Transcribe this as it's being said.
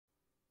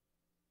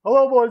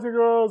Hello, boys and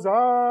girls.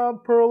 I'm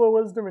Pearl of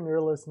Wisdom, and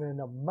you're listening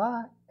to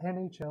my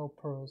NHL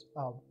Pearls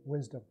of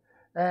Wisdom.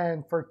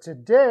 And for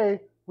today,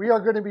 we are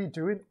going to be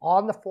doing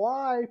on the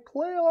fly,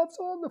 playoffs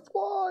on the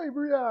fly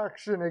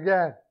reaction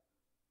again.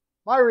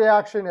 My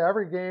reaction to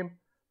every game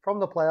from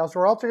the playoffs.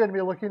 We're also going to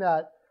be looking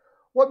at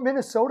what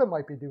Minnesota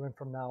might be doing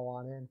from now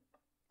on in.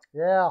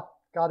 Yeah,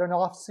 got an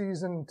off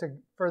season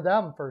for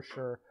them for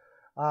sure.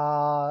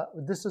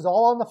 This is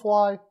all on the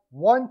fly,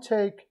 one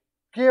take,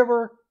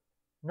 giver.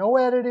 No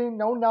editing,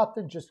 no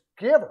nothing, just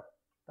give her.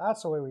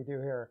 That's the way we do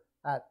here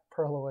at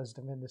Pearl of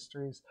Wisdom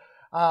Industries.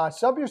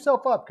 Sub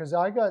yourself up because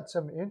I got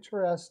some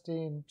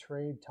interesting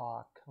trade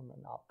talk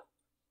coming up.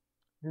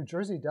 New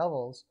Jersey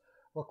Devils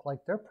look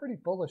like they're pretty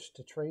bullish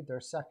to trade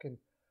their second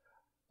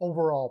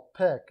overall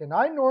pick. And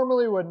I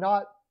normally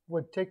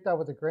would take that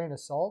with a grain of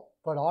salt,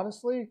 but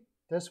honestly,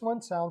 this one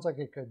sounds like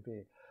it could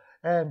be.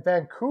 And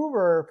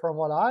Vancouver, from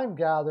what I'm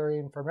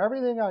gathering, from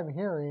everything I'm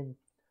hearing,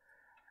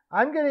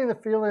 I'm getting the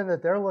feeling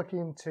that they're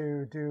looking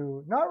to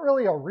do not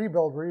really a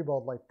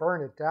rebuild, like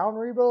burn it down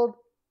rebuild,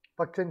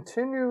 but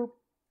continue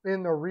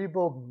in the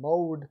rebuild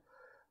mode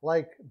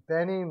like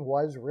Benning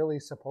was really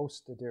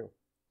supposed to do.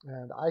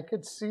 And I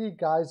could see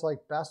guys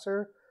like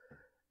Besser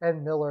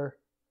and Miller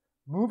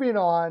moving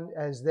on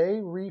as they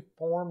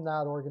reform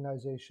that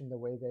organization the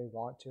way they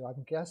want to.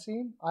 I'm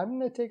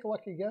going to take a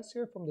lucky guess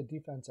here from the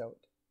defense out.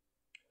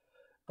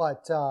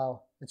 But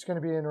it's going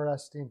to be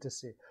interesting to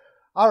see.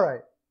 All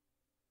right.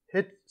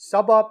 Hit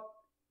sub up,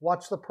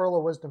 watch the Pearl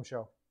of Wisdom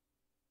show.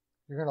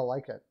 You're going to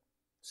like it.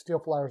 Steel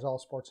Flyers All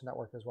Sports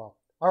Network as well.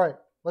 All right,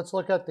 let's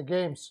look at the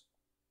games.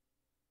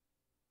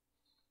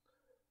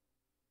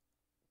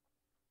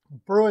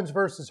 Bruins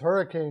versus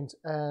Hurricanes,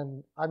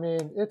 and I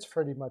mean, it's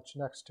pretty much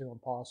next to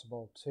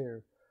impossible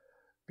to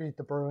beat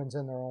the Bruins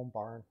in their own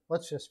barn.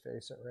 Let's just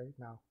face it right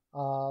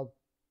now.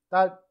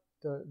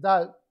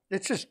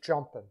 It's just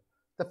jumping.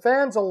 The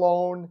fans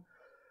alone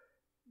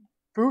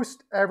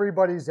boost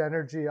everybody's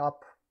energy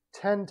up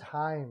 10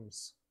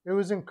 times. It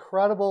was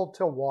incredible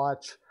to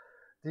watch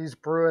these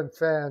Bruin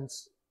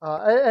fans.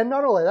 And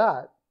not only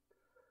that,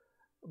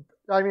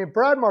 I mean,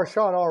 Brad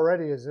Marchand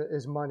already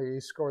is money. He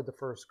scored the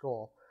first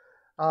goal.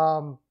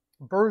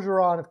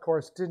 Bergeron, of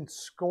course, didn't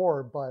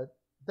score, but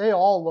they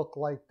all looked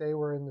like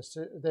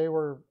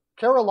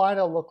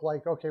Carolina looked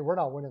like, okay, we're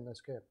not winning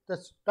this game.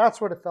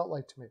 That's what it felt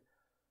like to me.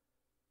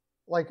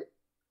 Like,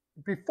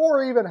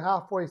 before even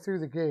halfway through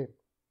the game,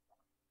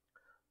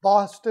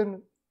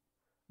 Boston,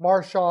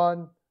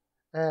 Marchand,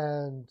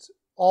 and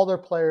all their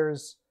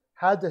players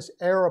had this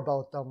air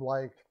about them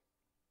like,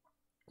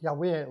 yeah,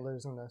 we ain't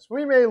losing this.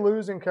 We may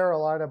lose in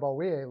Carolina, but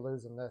we ain't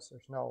losing this.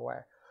 There's no way.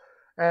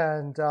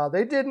 And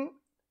they didn't.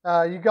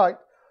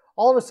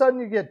 All of a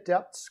sudden you get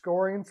depth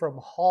scoring from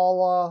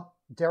Haula,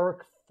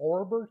 Derek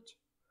Forbert,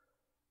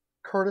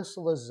 Curtis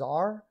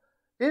Lazar.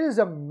 It is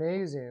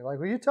amazing. Like,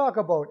 when you talk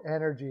about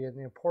energy and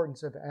the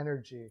importance of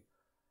energy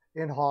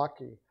in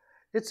hockey,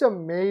 it's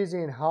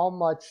amazing how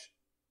much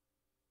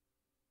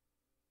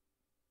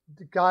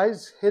the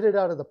guys hit it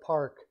out of the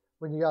park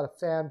when you got a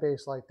fan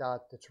base like that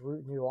that's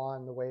rooting you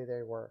on the way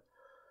they were.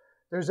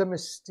 There's a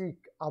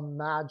mystique, a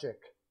magic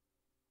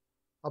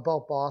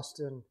about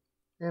Boston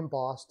in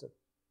Boston.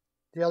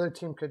 The other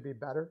team could be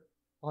better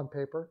on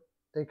paper.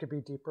 They could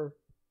be deeper.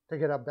 They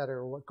could have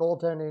better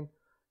goaltending.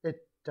 It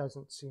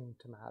doesn't seem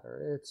to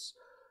matter.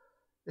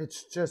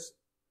 It's just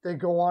they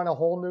go on a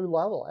whole new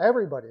level.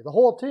 Everybody, the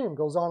whole team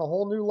goes on a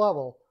whole new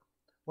level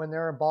when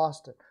they're in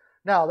Boston.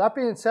 Now, that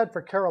being said,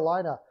 for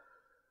Carolina,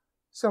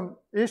 some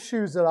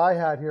issues that I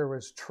had here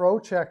was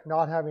Trocheck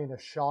not having a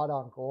shot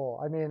on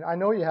goal. I mean, I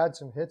know you had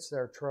some hits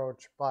there,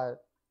 Troch,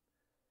 but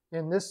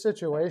in this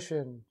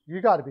situation,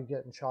 you got to be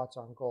getting shots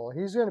on goal.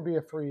 He's going to be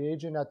a free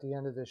agent at the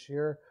end of this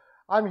year.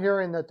 I'm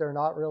hearing that they're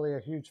not really a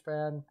huge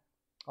fan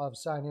of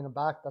signing him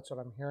back. That's what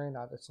I'm hearing.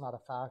 It's not a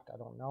fact. I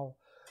don't know.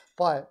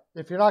 But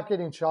if you're not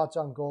getting shots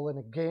on goal in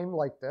a game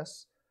like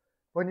this,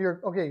 when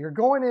you're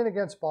going in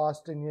against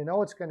Boston, you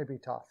know it's going to be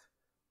tough.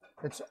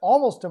 It's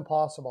almost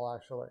impossible,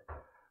 actually,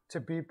 to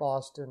beat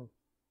Boston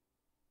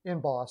in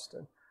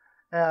Boston.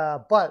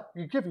 But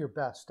you give your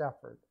best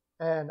effort.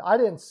 And I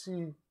didn't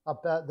see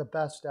the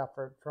best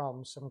effort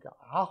from some guy.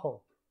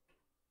 Aho.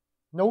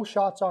 No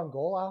shots on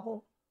goal,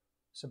 Aho.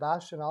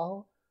 Sebastian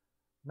Aho.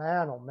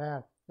 Man, oh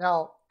man.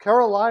 Now,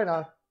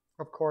 Carolina,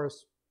 of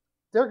course,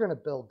 they're going to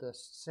build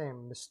this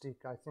same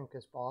mystique, I think,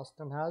 as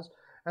Boston has.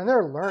 And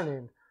they're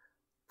learning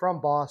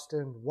from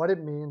Boston what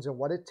it means and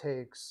what it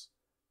takes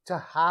to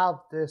have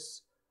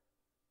this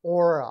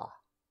aura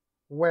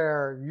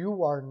where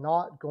you are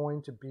not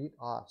going to beat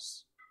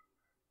us.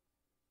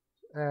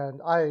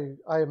 And I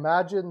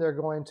imagine they're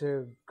going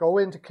to go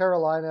into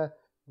Carolina,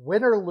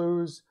 win or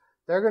lose.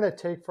 They're going to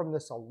take from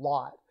this a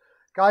lot.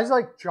 Guys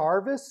like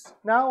Jarvis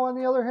now, on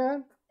the other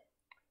hand,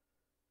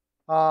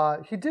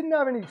 he didn't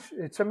have any.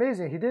 It's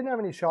amazing. He didn't have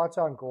any shots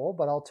on goal,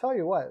 but I'll tell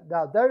you what.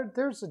 Now,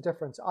 there's a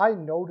difference. I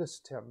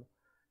noticed him,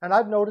 and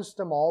I've noticed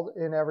him all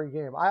in every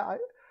game.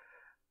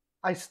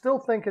 I still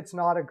think it's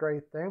not a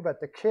great thing,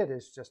 but the kid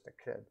is just a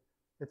kid.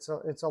 It's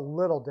a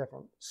little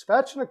different.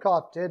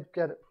 Svechnikov did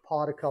get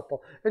pot a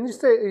couple. And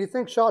you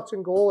think shots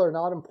and goal are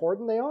not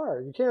important? They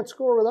are. You can't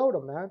score without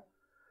them, man.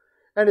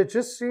 And it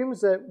just seems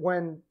that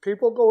when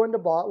teams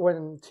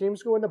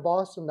go into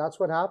Boston, that's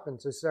what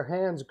happens. Is their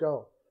hands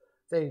go.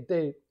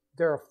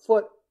 They're a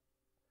foot.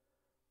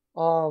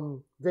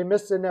 They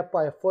missed the net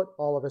by a foot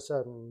all of a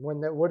sudden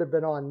when that would have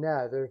been on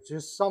net. There's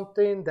just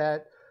something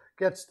that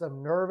gets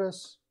them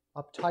nervous,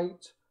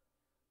 uptight,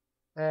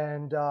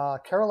 and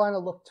Carolina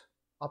looked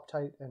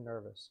uptight and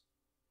nervous.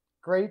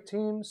 Great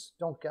teams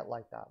don't get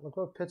like that. Look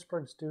what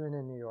Pittsburgh's doing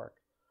in New York.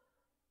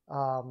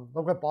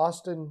 Look what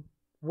Boston.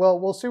 Well,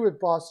 we'll see what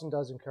Boston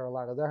does in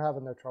Carolina. They're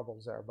having their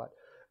troubles there, but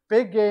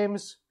big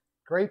games,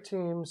 great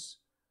teams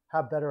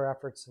have better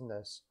efforts than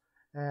this.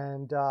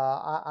 And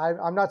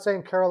I'm not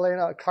saying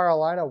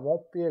Carolina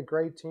won't be a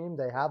great team.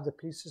 They have the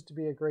pieces to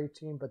be a great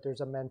team, but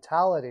there's a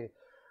mentality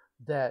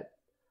that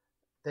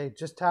they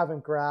just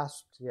haven't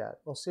grasped yet.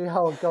 We'll see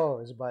how it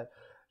goes. But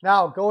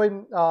now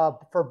going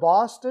for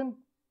Boston,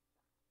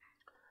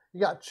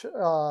 you got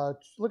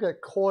look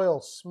at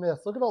Coyle, Smith.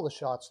 Look at all the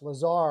shots.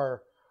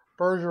 Lazar,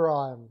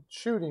 Bergeron,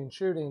 shooting,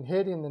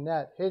 hitting the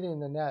net,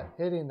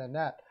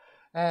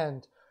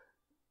 and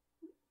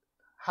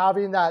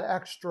having that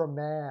extra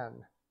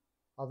man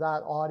of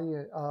that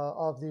audience,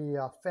 of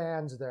the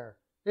fans there.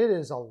 It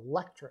is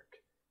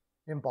electric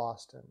in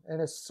Boston.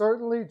 And it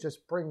certainly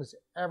just brings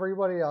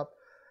everybody up,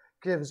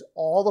 gives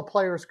all the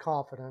players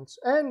confidence,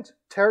 and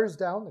tears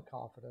down the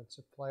confidence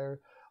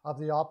of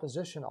the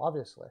opposition,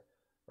 obviously,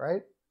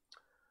 right?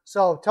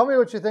 So tell me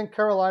what you think,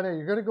 Carolina.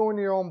 You're going to go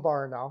into your own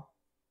bar now.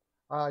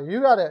 I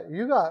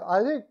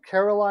think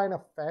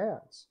Carolina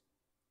fans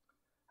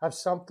have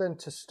something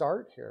to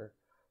start here,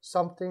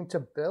 something to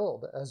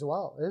build as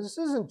well. This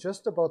isn't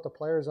just about the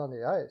players on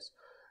the ice.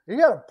 You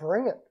got to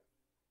bring it.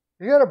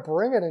 You got to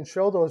bring it and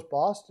show those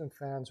Boston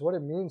fans what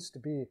it means to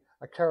be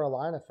a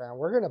Carolina fan.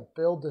 We're going to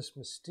build this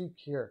mystique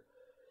here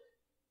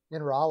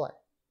in Raleigh.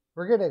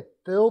 We're going to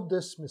build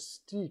this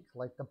mystique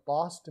like the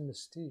Boston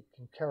mystique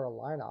in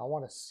Carolina. I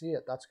want to see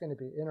it. That's going to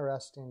be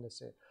interesting to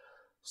see.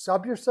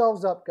 Sub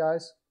yourselves up,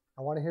 guys.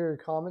 I want to hear your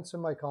comments in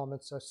my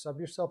comments. So sub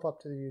yourself up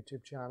to the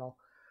YouTube channel.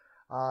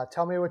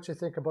 Tell me what you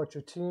think about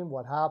your team,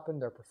 what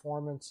happened, their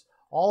performance,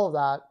 all of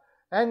that,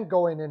 and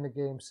going into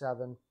Game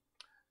 7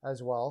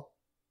 as well,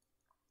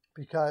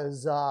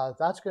 because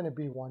that's going to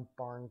be one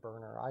barn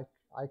burner.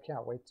 I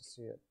can't wait to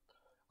see it.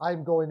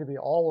 I'm going to be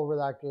all over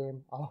that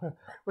game.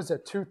 Was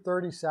it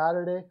 2:30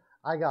 Saturday?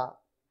 I got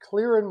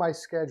clear in my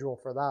schedule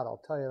for that,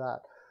 I'll tell you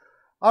that.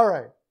 All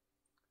right,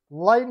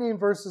 Lightning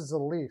versus the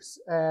Leafs.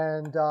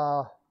 And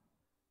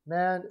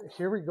man,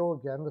 here we go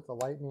again with the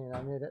Lightning.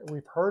 I mean,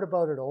 we've heard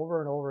about it over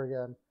and over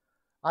again.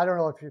 I don't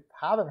know if you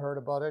haven't heard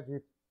about it.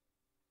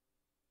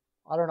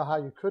 I don't know how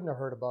you couldn't have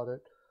heard about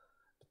it.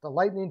 But the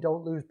Lightning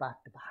don't lose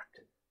back-to-back.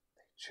 They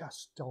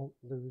just don't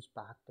lose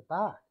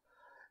back-to-back.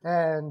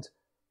 And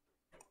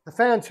the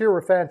fans here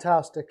were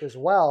fantastic as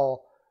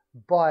well.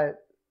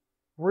 But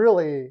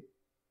really,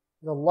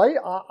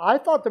 I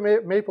thought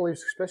the Maple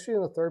Leafs, especially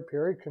in the third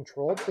period,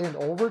 controlled in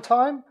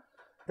overtime.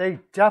 They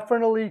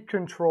definitely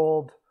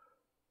controlled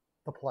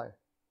the play.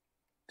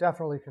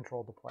 Definitely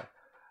controlled the play.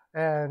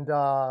 And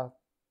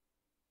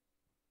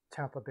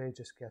Tampa Bay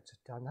just gets it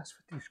done. That's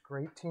what these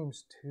great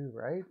teams do,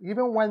 right?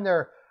 Even when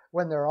they're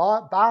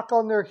back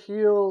on their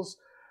heels,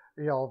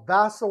 you know,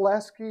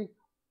 Vasilevsky,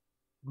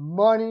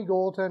 money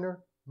goaltender.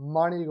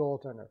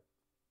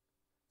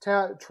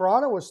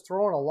 Toronto was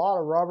throwing a lot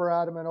of rubber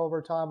at him in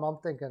overtime. I'm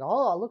thinking,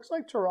 oh, it looks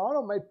like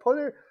Toronto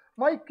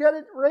might get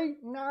it right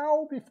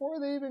now before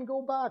they even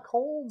go back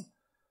home.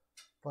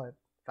 But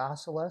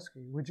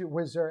Vasilevsky,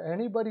 was there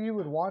anybody you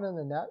would want in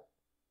the net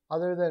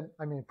other than,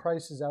 I mean,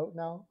 Price is out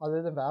now,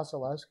 other than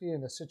Vasilevsky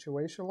in a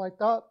situation like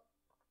that?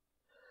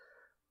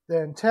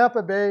 Then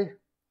Tampa Bay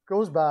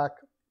goes back.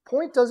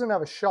 Point doesn't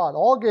have a shot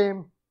all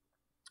game.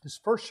 His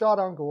first shot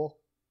on goal.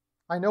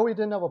 I know he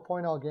didn't have a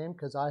point all game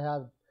because I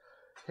had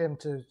him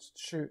to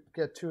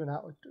get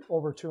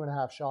over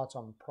 2.5 shots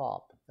on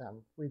prop,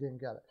 and we didn't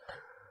get it.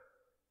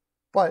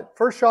 But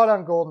first shot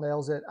on goal,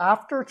 nails it.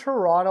 After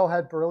Toronto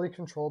had really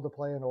controlled the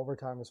play in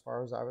overtime as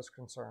far as I was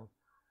concerned.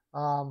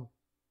 And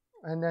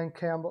then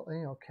Campbell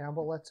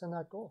lets in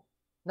that goal.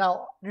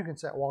 Now, you can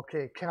say, well,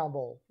 okay,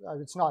 Campbell,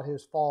 it's not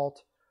his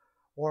fault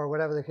or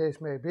whatever the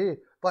case may be.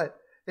 But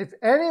if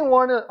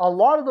a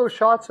lot of those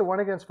shots that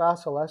went against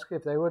Vasilevsky,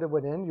 if they would have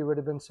went in, you would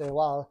have been saying,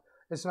 well,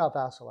 it's not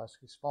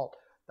Vasilevsky's fault.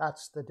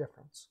 That's the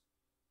difference.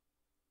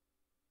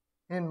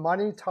 In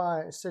money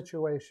time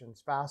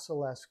situations,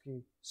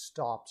 Vasilevsky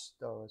stops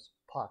those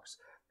pucks.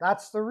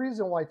 That's the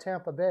reason why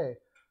Tampa Bay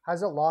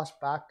hasn't lost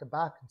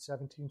back-to-back in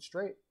 17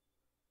 straight.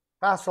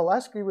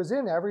 Vasilevsky was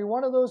in every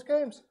one of those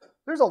games.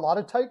 There's a lot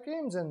of tight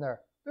games in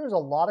there. There's a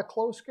lot of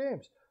close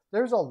games.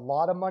 There's a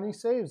lot of money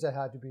saves that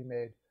had to be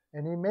made,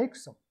 and he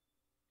makes them.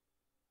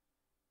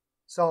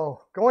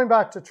 So going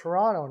back to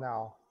Toronto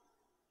now,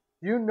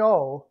 you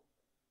know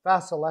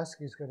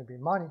Vasilevsky is going to be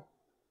money.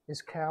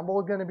 Is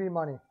Campbell going to be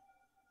money?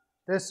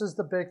 This is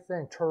the big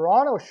thing.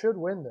 Toronto should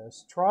win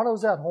this.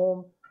 Toronto's at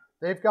home.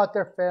 They've got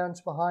their fans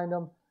behind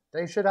them.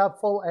 They should have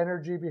full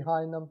energy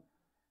behind them.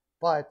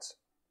 But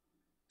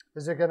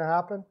is it going to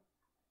happen?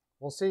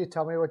 We'll see.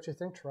 Tell me what you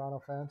think,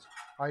 Toronto fans.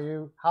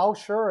 How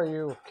sure are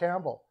you of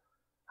Campbell?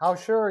 How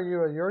sure are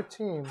you of your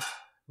team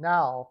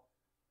now?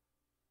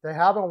 They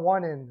haven't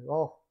won in,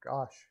 oh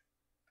gosh,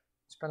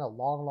 it's been a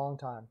long, long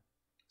time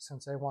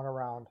since they won a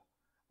round.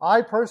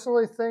 I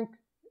personally think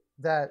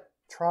that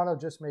Toronto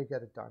just may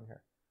get it done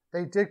here.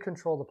 They did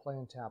control the play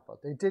in Tampa.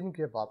 They didn't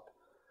give up.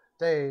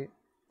 They,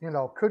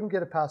 couldn't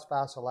get it past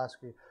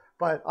Vasilevsky.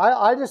 But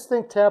I just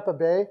think Tampa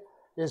Bay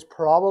is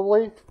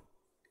probably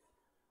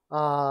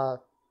a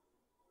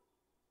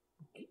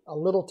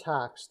little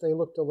taxed. They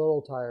looked a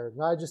little tired.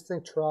 And I just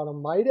think Toronto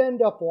might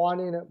end up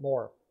wanting it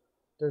more.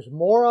 There's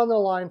more on the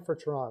line for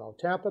Toronto.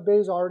 Tampa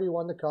Bay's already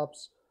won the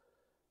Cups.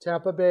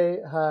 Tampa Bay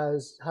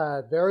has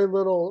had very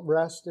little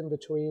rest in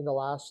between the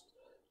last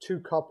 2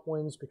 Cup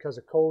wins because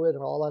of COVID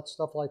and all that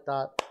stuff like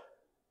that.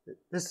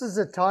 This is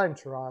the time,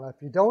 Toronto. If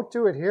you don't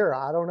do it here,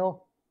 I don't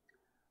know.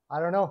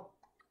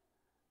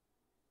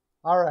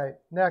 All right,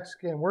 next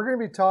game. We're going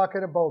to be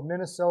talking about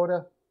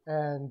Minnesota,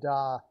 and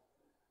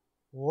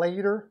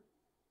later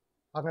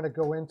I'm going to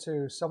go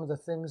into some of the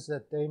things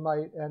that they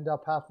might end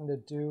up having to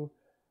do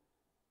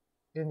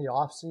in the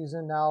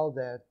offseason now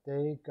that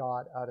they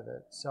got out of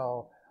it.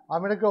 So I'm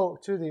going to go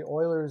to the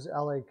Oilers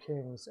LA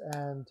Kings,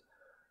 and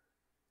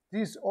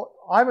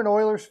I'm an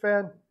Oilers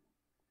fan,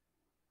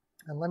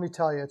 and let me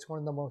tell you, it's one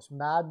of the most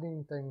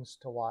maddening things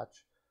to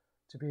watch,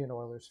 to be an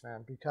Oilers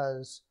fan,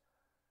 because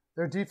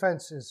their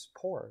defense is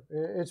poor.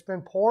 It's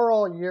been poor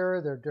all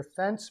year. Their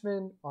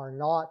defensemen are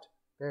not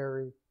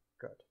very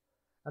good.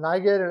 And I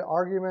get in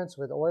arguments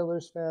with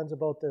Oilers fans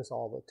about this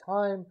all the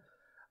time.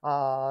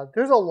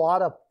 There's a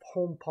lot of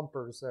home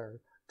pumpers there.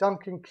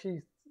 Duncan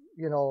Keith,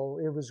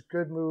 it was a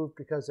good move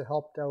because it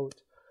helped out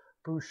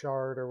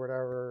Bouchard or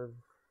whatever.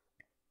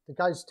 The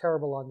guy's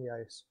terrible on the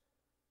ice.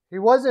 He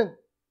wasn't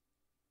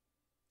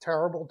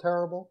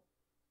terrible.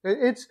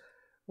 It's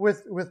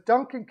with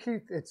Duncan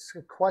Keith, it's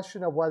a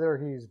question of whether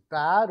he's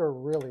bad or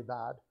really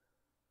bad.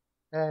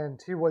 And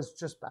he was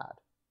just bad,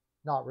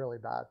 not really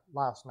bad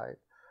last night.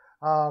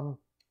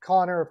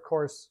 Connor, of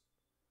course,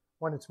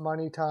 when it's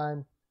money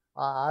time,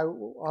 I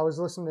was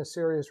listening to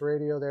Sirius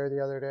Radio there the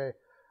other day,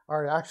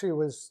 or actually it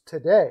was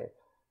today,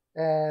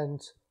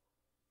 and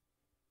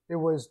it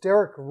was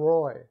Derek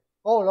Roy.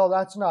 Oh, no,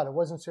 that's not. It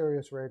wasn't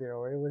Sirius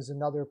Radio. It was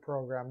another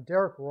program.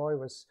 Derek Roy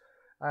was,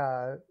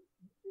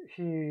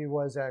 he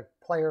was a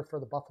player for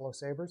the Buffalo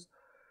Sabres.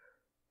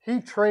 He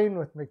trained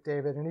with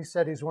McDavid, and he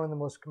said he's one of the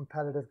most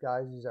competitive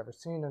guys he's ever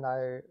seen. And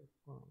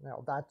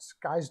that's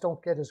guys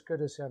don't get as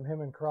good as him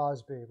and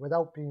Crosby,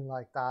 without being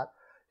like that.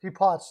 He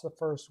pots the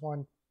first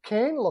one.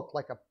 Kane looked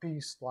like a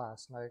beast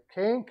last night.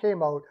 Kane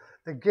came out.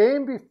 The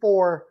game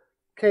before,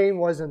 Kane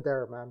wasn't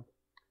there, man.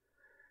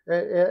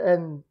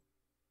 And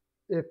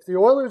if the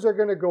Oilers are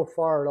going to go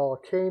far at all,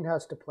 Kane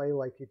has to play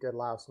like he did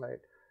last night.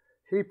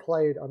 He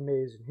played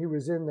amazing. He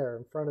was in there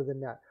in front of the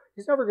net.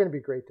 He's never going to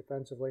be great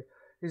defensively.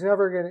 He's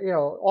never going to,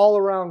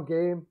 all-around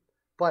game.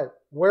 But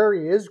where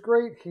he is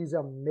great, he's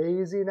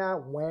amazing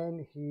at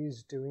when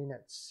he's doing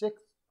it.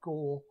 6th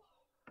goal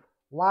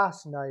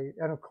last night,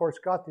 and of course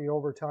got the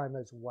overtime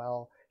as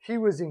well. He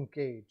was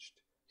engaged.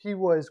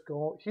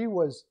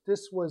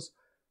 This was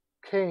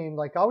Kane.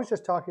 Like I was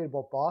just talking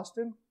about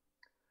Boston.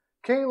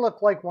 Kane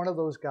looked like one of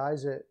those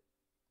guys that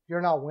you're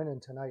not winning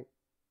tonight.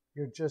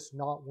 You're just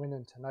not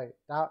winning tonight.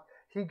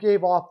 He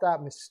gave off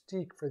that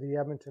mystique for the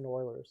Edmonton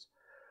Oilers.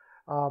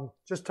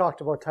 Just talked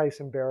about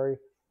Tyson Barrie.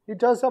 He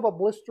does have a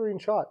blistering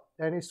shot,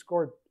 and he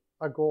scored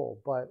a goal.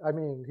 But, I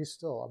mean, he's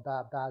still a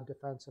bad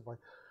defensively.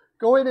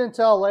 Going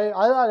into LA,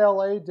 I thought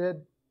LA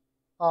did.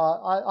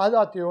 I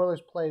thought the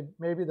Oilers played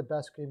maybe the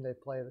best game they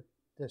played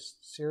this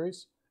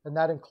series, and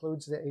that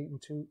includes the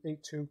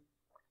 8-2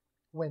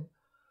 win.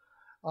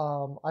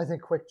 I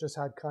think Quick just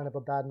had kind of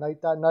a bad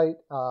night that night.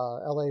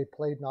 LA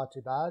played not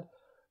too bad,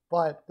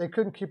 but they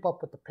couldn't keep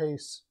up with the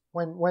pace.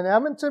 When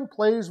Edmonton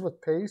plays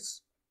with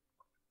pace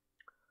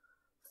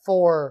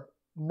for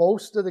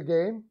most of the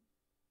game,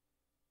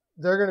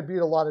 they're going to beat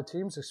a lot of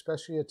teams,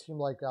 especially a team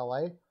like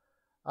LA.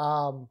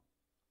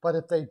 But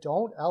if they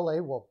don't,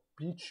 LA will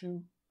beat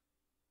you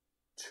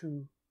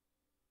to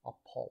a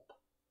pulp.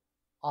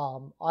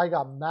 I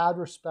got mad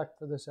respect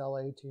for this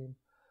LA team.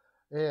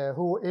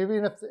 Who,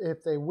 even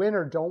if they win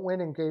or don't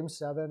win in Game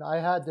 7, I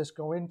had this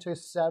go into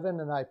 7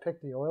 and I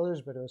picked the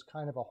Oilers, but it was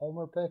kind of a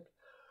homer pick.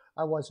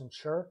 I wasn't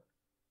sure.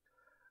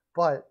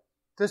 But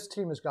this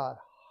team has got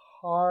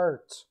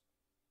heart.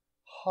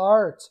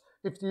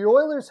 If the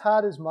Oilers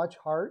had as much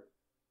heart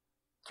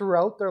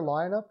throughout their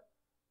lineup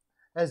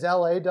as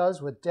LA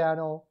does, with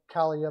Dano,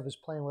 Kaliev is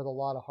playing with a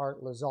lot of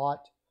heart,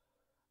 Lizotte,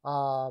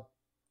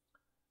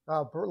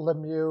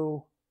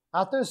 Lemieux.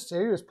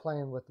 Athanasiou is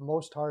playing with the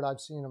most heart I've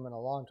seen him in a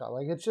long time.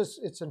 Like,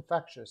 it's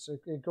infectious.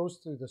 It goes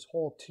through this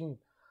whole team.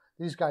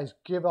 These guys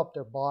give up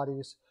their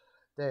bodies.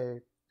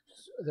 They're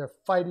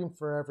fighting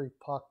for every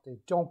puck. They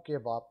don't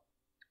give up.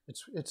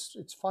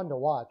 It's fun to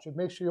watch. It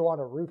makes you want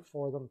to root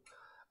for them,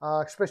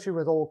 especially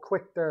with old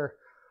Quick there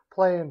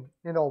playing,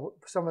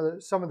 some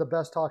of the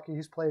best hockey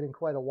he's played in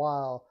quite a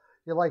while.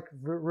 You like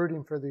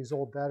rooting for these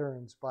old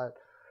veterans, but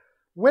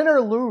win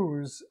or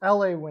lose,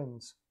 LA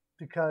wins.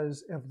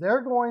 Because if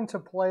they're going to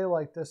play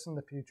like this in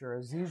the future,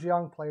 as these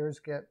young players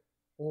get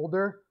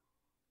older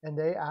and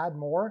they add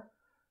more,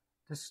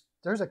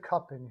 there's a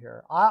cup in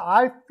here.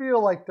 I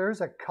feel like there's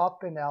a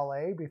cup in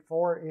LA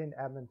before in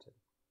Edmonton.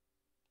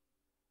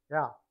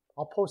 Yeah,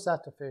 I'll post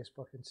that to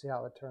Facebook and see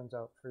how it turns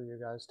out for you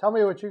guys. Tell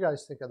me what you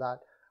guys think of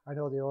that. I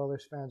know the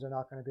Oilers fans are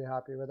not going to be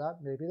happy with that.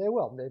 Maybe they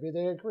will. Maybe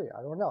they agree.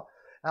 I don't know.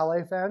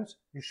 LA fans,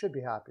 you should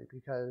be happy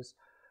because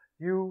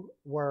you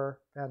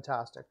were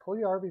fantastic.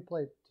 Puljujarvi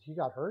played. He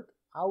got hurt.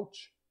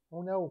 Ouch.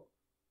 Oh, no.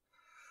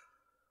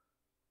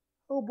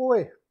 Oh,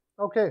 boy.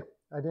 Okay.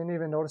 I didn't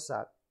even notice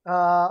that.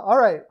 All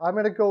right. I'm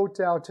going to go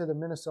down to the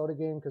Minnesota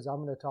game because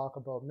I'm going to talk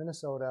about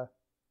Minnesota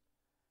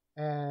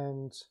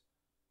and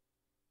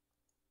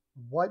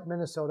what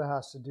Minnesota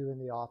has to do in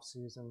the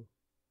offseason,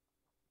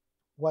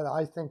 what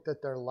I think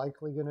that they're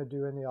likely going to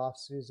do in the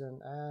offseason.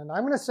 And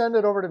I'm going to send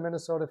it over to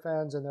Minnesota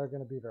fans, and they're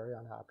going to be very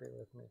unhappy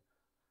with me.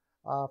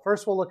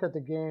 First, we'll look at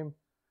the game.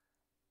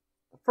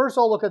 First,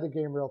 I'll look at the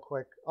game real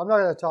quick. I'm not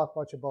going to talk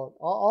much about.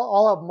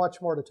 I'll have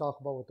much more to talk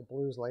about with the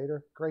Blues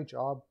later. Great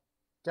job,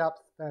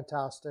 depth,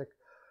 fantastic.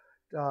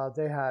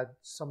 They had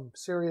some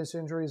serious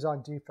injuries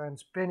on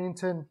defense.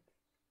 Binnington,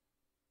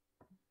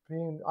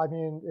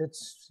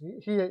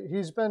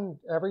 he's been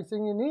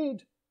everything you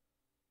need.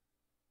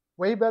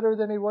 Way better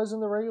than he was in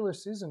the regular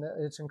season.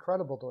 It's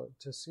incredible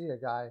to see a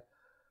guy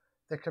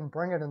that can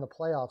bring it in the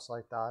playoffs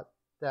like that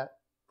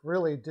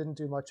really didn't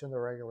do much in the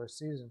regular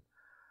season.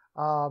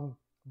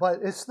 But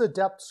it's the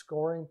depth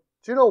scoring.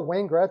 Do you know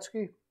Wayne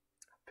Gretzky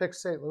picked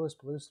St. Louis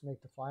Blues to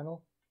make the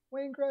final?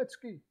 Wayne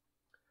Gretzky.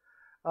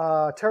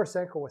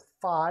 Tarasenko with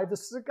 5.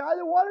 This is a guy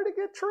that wanted to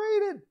get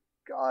traded.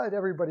 God,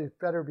 everybody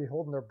better be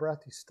holding their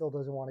breath. He still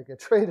doesn't want to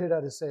get traded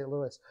out of St.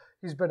 Louis.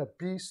 He's been a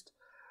beast.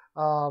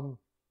 But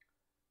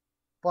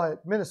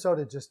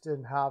Minnesota just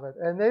didn't have it.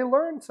 And they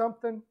learned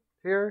something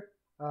here.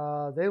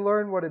 They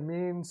learned what it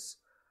means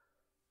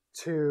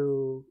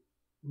to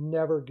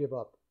never give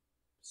up.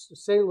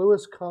 St.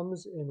 Louis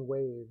comes in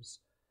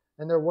waves,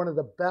 and they're one of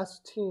the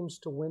best teams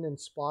to win in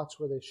spots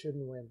where they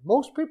shouldn't win.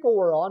 Most people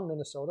were on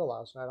Minnesota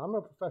last night. I'm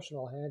a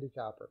professional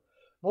handicapper.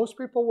 Most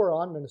people were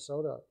on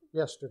Minnesota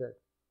yesterday.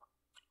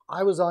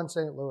 I was on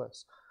St.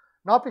 Louis.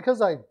 Not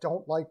because I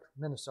don't like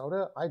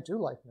Minnesota. I do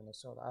like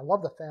Minnesota. I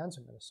love the fans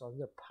in Minnesota.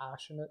 They're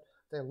passionate.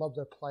 They love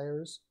their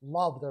players.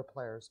 Love their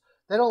players.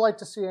 They don't like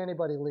to see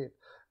anybody leave.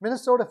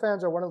 Minnesota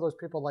fans are one of those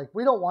people like,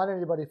 we don't want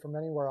anybody from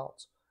anywhere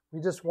else.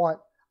 We just want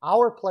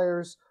our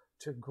players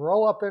to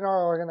grow up in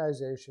our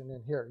organization.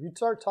 And here, you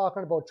start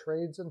talking about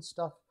trades and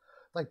stuff,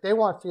 like they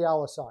want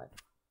Fiala signed.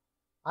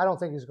 I don't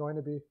think he's going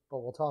to be, but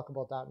we'll talk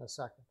about that in a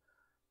second.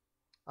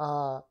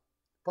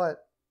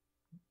 But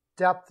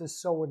depth is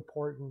so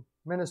important.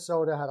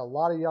 Minnesota had a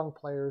lot of young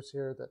players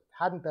here that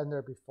hadn't been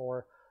there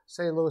before.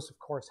 St. Louis, of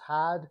course,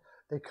 had.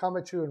 They come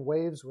at you in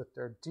waves with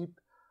their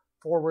deep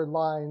forward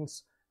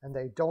lines, and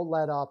they don't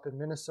let up. And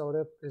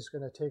Minnesota is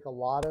going to take a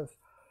lot of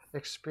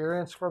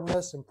experience from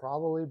this and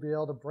probably be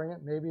able to bring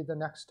it maybe the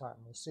next time.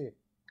 We'll see.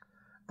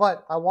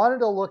 But I wanted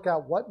to look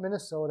at what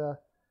Minnesota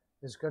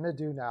is going to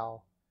do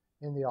now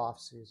in the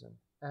offseason.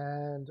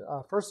 And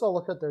first I'll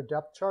look at their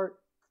depth chart.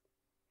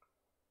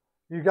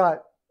 You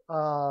got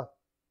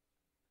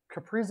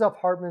Kaprizov,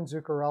 Hartman,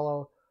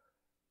 Zuccarello.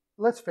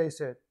 Let's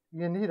face it,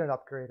 you need an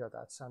upgrade at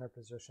that center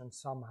position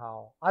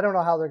somehow. I don't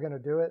know how they're going to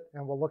do it,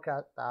 and we'll look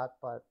at that,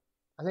 but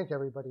I think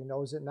everybody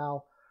knows it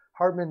now.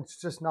 Hartman's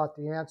just not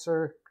the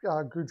answer.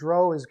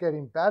 Gaudreau is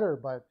getting better,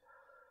 but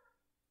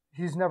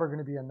he's never going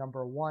to be a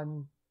number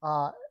one.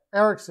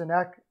 Eriksson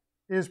Ek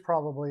is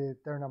probably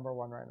their number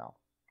one right now.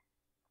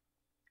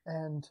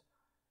 And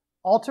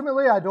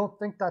ultimately, I don't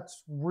think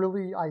that's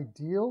really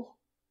ideal.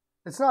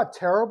 It's not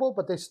terrible,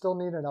 but they still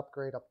need an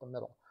upgrade up the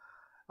middle.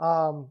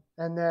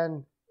 And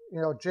then,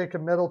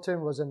 Jacob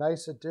Middleton was a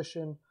nice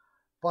addition,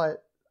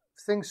 but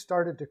things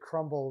started to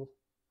crumble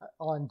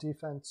on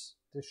defense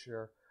this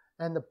year.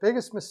 And the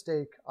biggest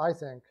mistake, I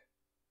think,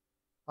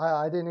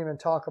 I didn't even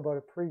talk about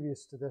it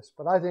previous to this,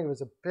 but I think it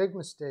was a big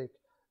mistake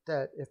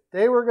that if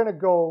they were going to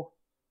go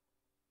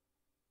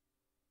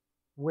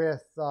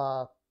with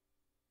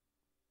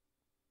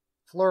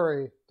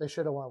Fleury, they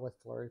should have went with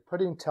Fleury.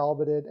 Putting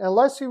Talbot in,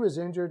 unless he was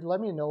injured,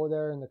 let me know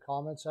there in the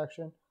comment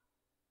section,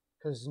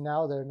 because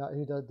now they're not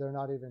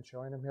even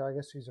showing him here. I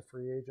guess he's a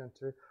free agent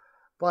too,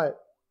 but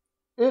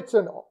that's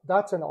an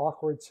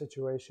awkward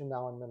situation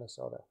now in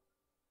Minnesota.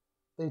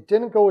 They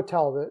didn't go with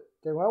Talbot.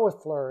 They went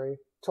with Fleury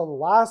till the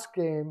last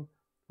game,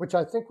 which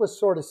I think was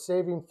sort of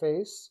saving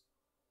face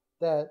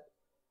that,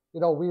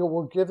 we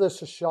will give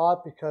this a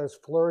shot because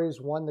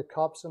Fleury's won the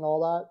cups and all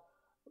that.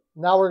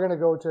 Now we're going to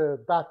go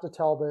back to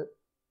Talbot.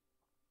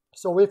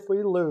 So if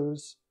we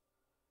lose,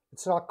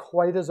 it's not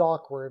quite as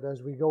awkward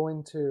as we go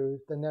into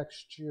the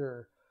next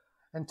year.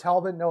 And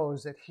Talbot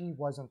knows that he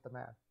wasn't the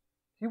man.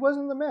 He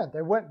wasn't the man.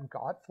 They went and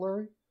got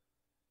Fleury.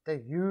 They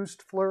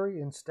used Fleury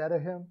instead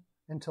of him.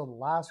 until the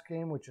last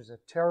game, which is a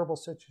terrible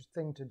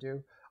thing to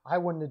do. I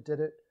wouldn't have did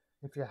it.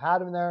 If you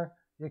had him there,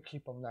 you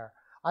keep him there.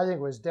 I think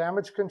it was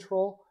damage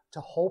control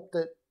to hope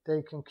that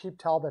they can keep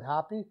Talbot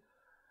happy.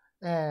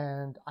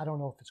 And I don't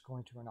know if it's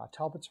going to or not.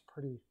 Talbot's a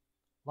pretty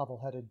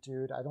level-headed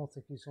dude. I don't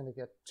think he's going to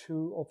get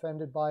too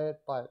offended by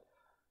it. But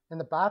in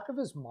the back of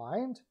his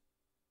mind,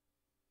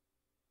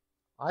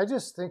 I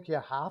just think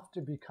you have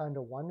to be kind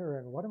of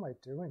wondering, what am I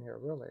doing here,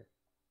 really?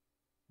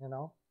 You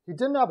know? He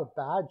didn't have a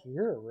bad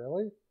year,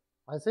 really.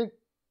 I think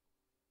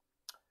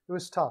it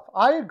was tough.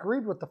 I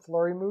agreed with the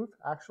Fleury move,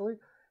 actually,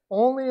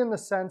 only in the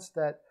sense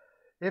that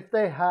if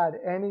they had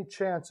any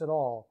chance at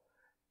all,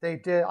 they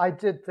did. I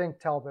did think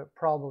Talbot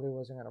probably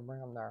wasn't going to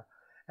bring him there.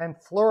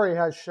 And Fleury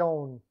has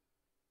shown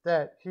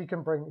that he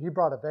can bring, he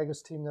brought a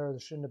Vegas team there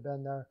that shouldn't have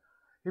been there.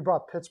 He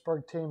brought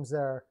Pittsburgh teams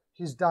there.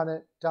 He's done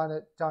it.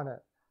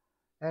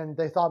 And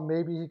they thought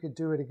maybe he could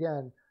do it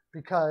again,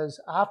 because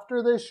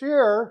after this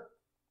year,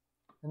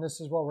 and this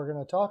is what we're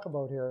going to talk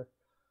about here,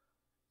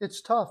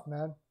 it's tough,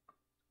 man.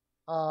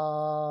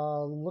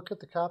 Look at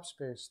the cap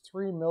space.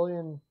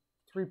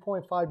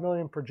 3.5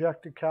 million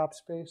projected cap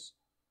space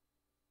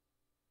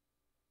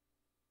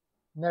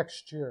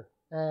next year.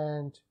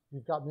 And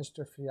you've got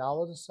Mr.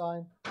 Fiala to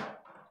sign.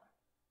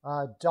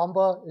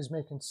 Dumba is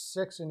making $6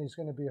 million, and he's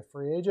going to be a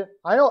free agent.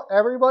 I know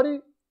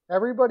everybody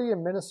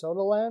in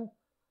Minnesota land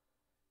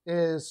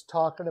is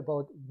talking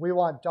about, we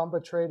want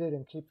Dumba traded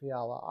and keep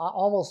Fiala.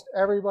 Almost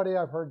everybody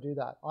I've heard do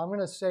that. I'm going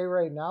to say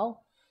right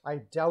now, I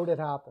doubt it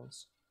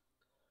happens.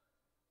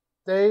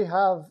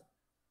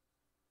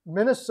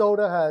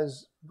 Minnesota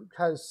has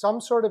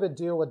some sort of a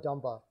deal with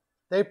Dumba.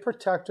 They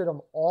protected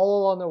him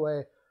all along the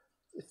way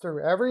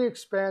through every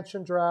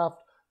expansion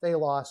draft. They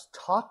lost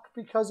Tuck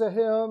because of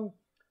him.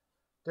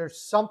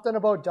 There's something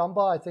about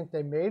Dumba. I think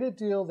they made a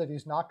deal that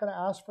he's not going to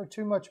ask for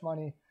too much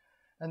money,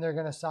 and they're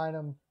going to sign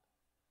him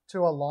to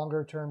a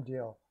longer-term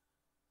deal.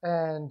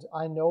 And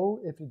I know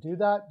if you do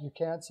that, you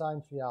can't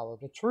sign Fiala.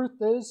 The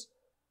truth is,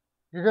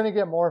 you're going to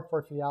get more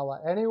for Fiala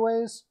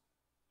anyways.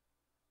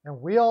 And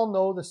we all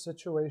know the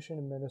situation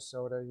in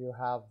Minnesota. You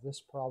have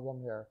this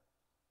problem here.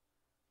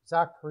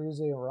 Zach Parise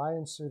and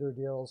Ryan Suter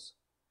deals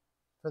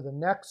for the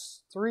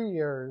next 3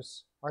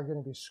 years are going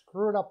to be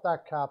screwing up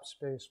that cap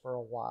space for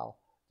a while.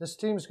 This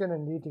team's going to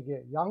need to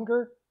get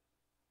younger.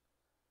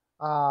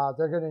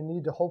 They're going to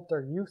need to hope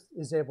their youth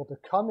is able to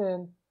come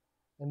in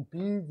and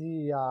be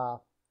the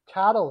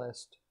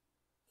catalyst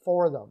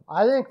for them.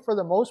 I think for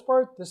the most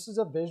part, this is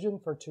a vision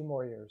for 2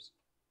 more years.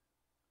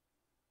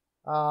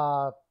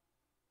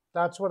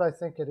 That's what I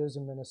think it is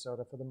in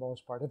Minnesota for the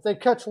most part. If they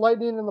catch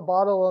lightning in the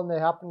bottle and they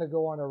happen to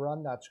go on a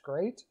run, that's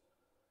great.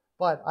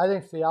 But I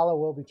think Fiala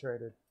will be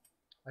traded.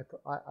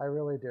 I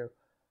really do.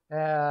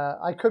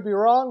 I could be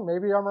wrong.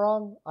 Maybe I'm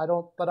wrong.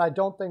 But I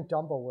don't think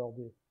Dumba will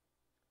be.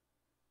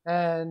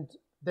 And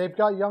they've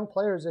got young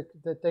players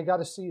that they got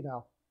to see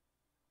now.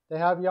 They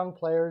have young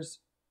players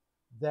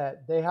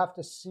that they have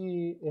to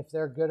see if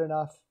they're good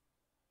enough.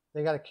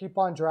 They got to keep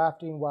on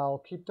drafting well,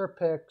 keep their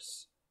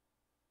picks.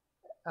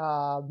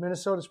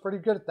 Minnesota's pretty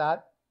good at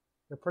that.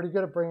 They're pretty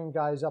good at bringing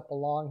guys up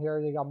along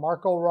here. They got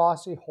Marco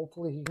Rossi.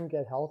 Hopefully he can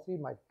get healthy.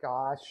 My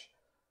gosh.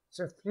 It's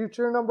a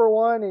future number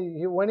one.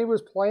 When he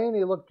was playing,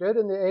 he looked good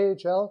in the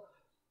AHL.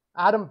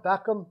 Adam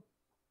Beckham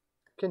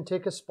can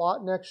take a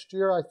spot next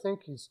year. I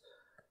think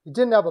he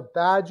didn't have a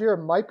bad year.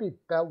 It might be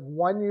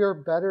 1 year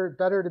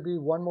better to be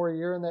one more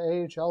year in the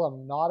AHL.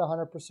 I'm not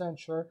 100%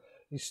 sure.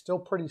 He's still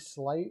pretty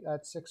slight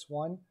at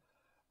 6'1".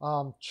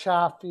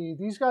 Chaffee,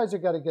 these guys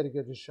have got to get a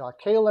good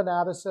shot. Kalen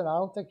Addison, I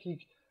don't think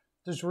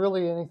there's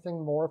really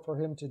anything more for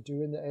him to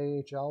do in the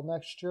AHL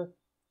next year.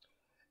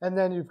 And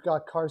then you've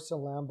got Carson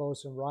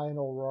Lambos and Ryan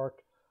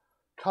O'Rourke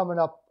coming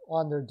up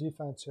on their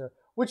defense here,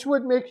 which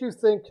would make you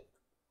think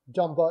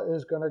Dumba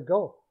is going to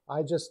go.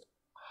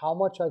 How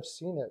much I've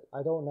seen it,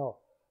 I don't know.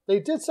 They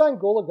did sign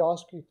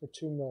Goligoski for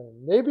 $2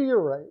 million. Maybe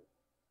you're right.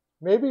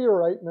 Maybe you're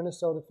right,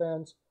 Minnesota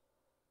fans.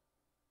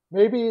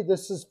 Maybe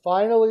this is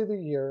finally the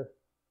year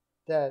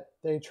that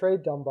they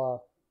trade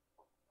Dumba,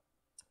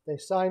 they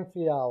sign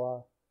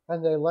Fiala,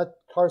 and they let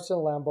Carson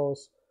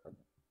Lambos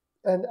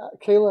and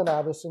Kalen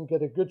Addison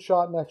get a good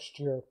shot next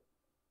year,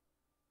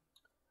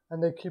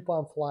 and they keep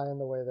on flying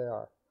the way they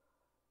are.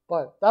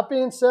 But that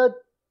being said,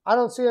 I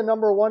don't see a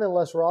number one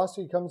unless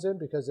Rossi comes in,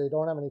 because they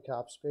don't have any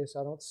cap space.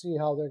 I don't see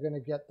how they're going to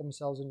get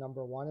themselves a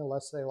number one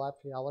unless they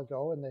let Fiala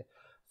go and they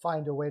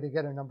find a way to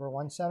get a number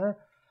one center.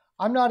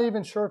 I'm not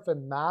even sure if it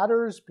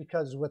matters,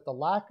 because with the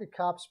lack of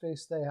cap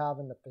space they have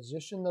and the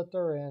position that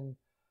they're in,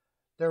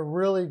 they're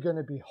really going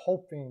to be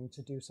hoping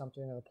to do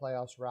something in the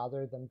playoffs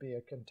rather than be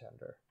a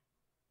contender.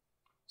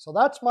 So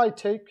that's my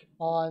take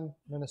on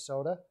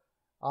Minnesota.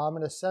 I'm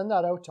going to send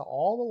that out to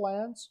all the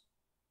lands,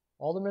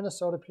 all the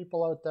Minnesota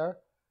people out there,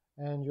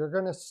 and you're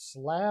going to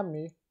slam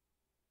me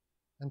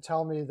and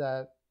tell me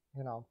that,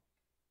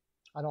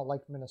 I don't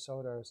like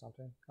Minnesota or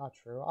something. Not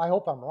true. I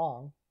hope I'm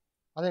wrong.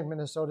 I think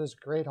Minnesota is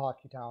a great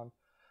hockey town.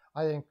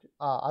 I think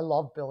I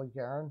love Billy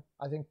Guerin.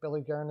 I think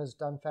Billy Guerin has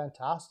done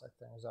fantastic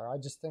things there. I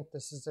just think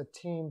this is a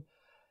team,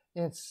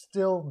 it's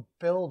still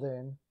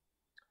building,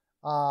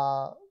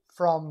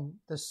 from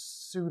the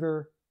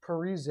Suter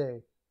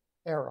Parise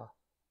era.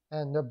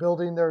 And they're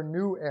building their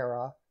new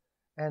era.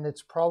 And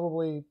it's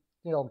probably,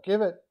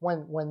 give it,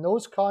 when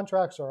those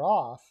contracts are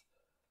off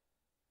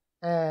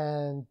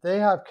and they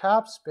have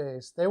cap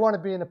space, they want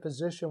to be in a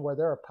position where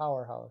they're a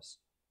powerhouse.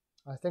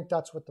 I think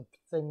that's what the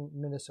thing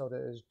Minnesota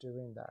is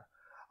doing there.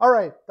 All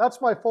right,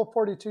 that's my full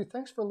 42.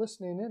 Thanks for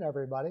listening in,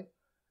 everybody.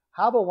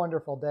 Have a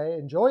wonderful day.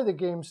 Enjoy the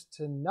games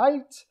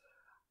tonight.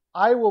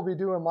 I will be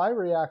doing my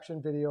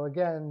reaction video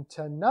again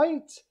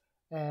tonight,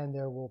 and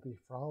there will be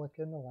Frolic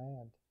in the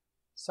land.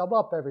 Sub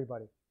up,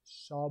 everybody.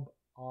 Sub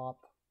up.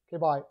 Okay,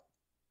 bye.